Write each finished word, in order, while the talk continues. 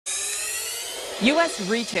U.S.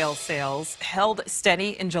 retail sales held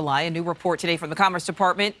steady in July. A new report today from the Commerce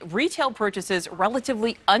Department. Retail purchases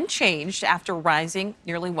relatively unchanged after rising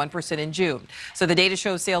nearly 1% in June. So the data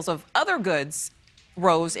shows sales of other goods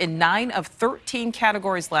rose in 9 of 13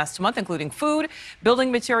 categories last month, including food,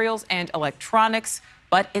 building materials, and electronics.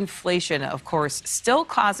 But inflation, of course, still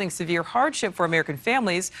causing severe hardship for American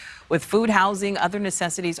families, with food, housing, other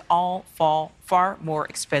necessities all fall far more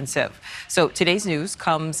expensive. So today's news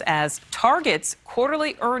comes as Target's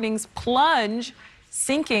quarterly earnings plunge,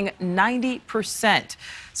 sinking 90%.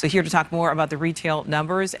 So here to talk more about the retail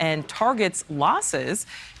numbers and Target's losses,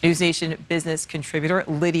 NewsNation business contributor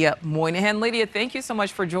Lydia Moynihan. Lydia, thank you so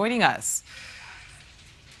much for joining us.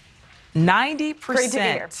 90%. Great to be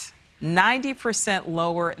here. 90%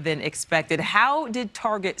 lower than expected. How did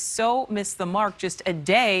Target so miss the mark just a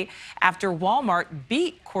day after Walmart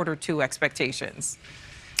beat Q2 expectations?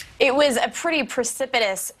 It was a pretty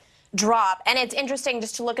precipitous drop, and it's interesting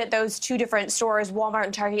just to look at those two different stores, Walmart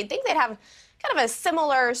and Target. You'd think they'd have kind of a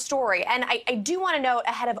similar story. And I do want to note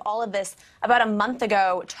ahead of all of this, about a month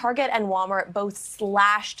ago, Target and Walmart both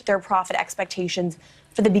slashed their profit expectations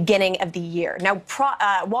for the beginning of the year. Now,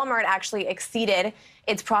 Walmart actually exceeded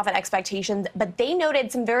its profit expectations, but they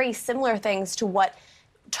noted some very similar things to what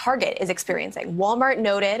Target is experiencing. Walmart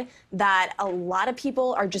noted that a lot of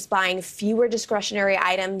people are just buying fewer discretionary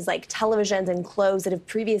items like televisions and clothes that have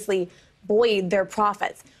previously buoyed their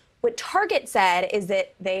profits. What Target said is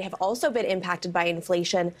that they have also been impacted by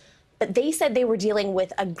inflation, but they said they were dealing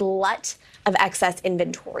with a glut of excess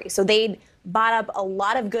inventory. So they'd bought up a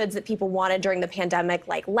lot of goods that people wanted during the pandemic,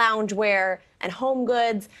 like loungewear and home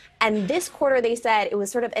goods. And this quarter, they said it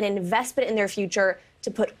was sort of an investment in their future to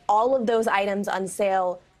put all of those items on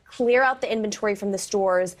sale, clear out the inventory from the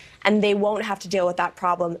stores, and they won't have to deal with that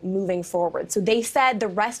problem moving forward. So they said the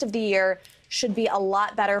rest of the year should be a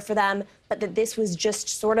lot better for them, but that this was just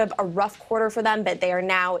sort of a rough quarter for them, but they are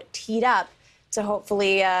now teed up to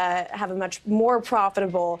hopefully have a much more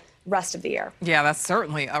profitable rest of the year. Yeah, that's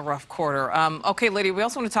certainly a rough quarter. Okay, Lydia, we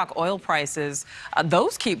also want to talk oil prices.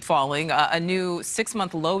 Those keep falling, a new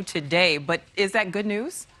 6-month low today, but is that good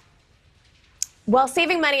news? Well,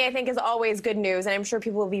 saving money, I think, is always good news, and I'm sure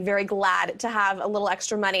people will be very glad to have a little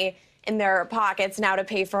extra money in their pockets now to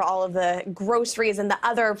pay for all of the groceries and the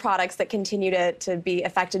other products that continue to be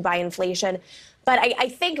affected by inflation. But I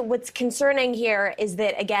think what's concerning here is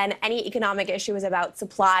that, again, any economic issue is about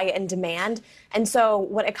supply and demand. And so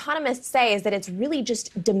what economists say is that it's really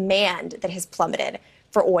just demand that has plummeted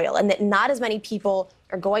for oil, and that not as many people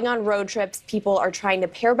are going on road trips. People are trying to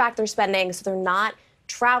pare back their spending, so they're not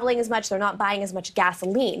traveling as much. They're not buying as much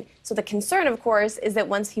gasoline. So the concern, of course, is that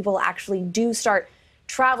once people actually do start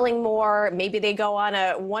traveling more, maybe they go on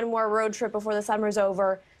one more road trip before the summer's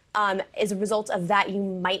over, as a result of that, you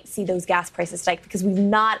might see those gas prices spike because we've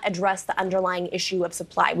not addressed the underlying issue of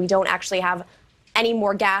supply. We don't actually have any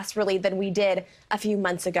more gas, really, than we did a few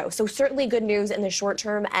months ago. So certainly good news in the short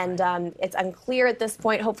term, and it's unclear at this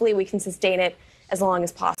point. Hopefully we can sustain it as long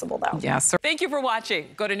as possible, though. Yes, sir. Thank you for watching.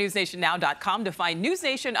 Go to newsnationnow.com to find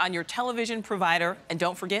NewsNation on your television provider. And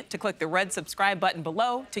don't forget to click the red subscribe button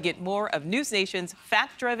below to get more of NewsNation's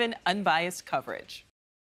fact-driven, unbiased coverage.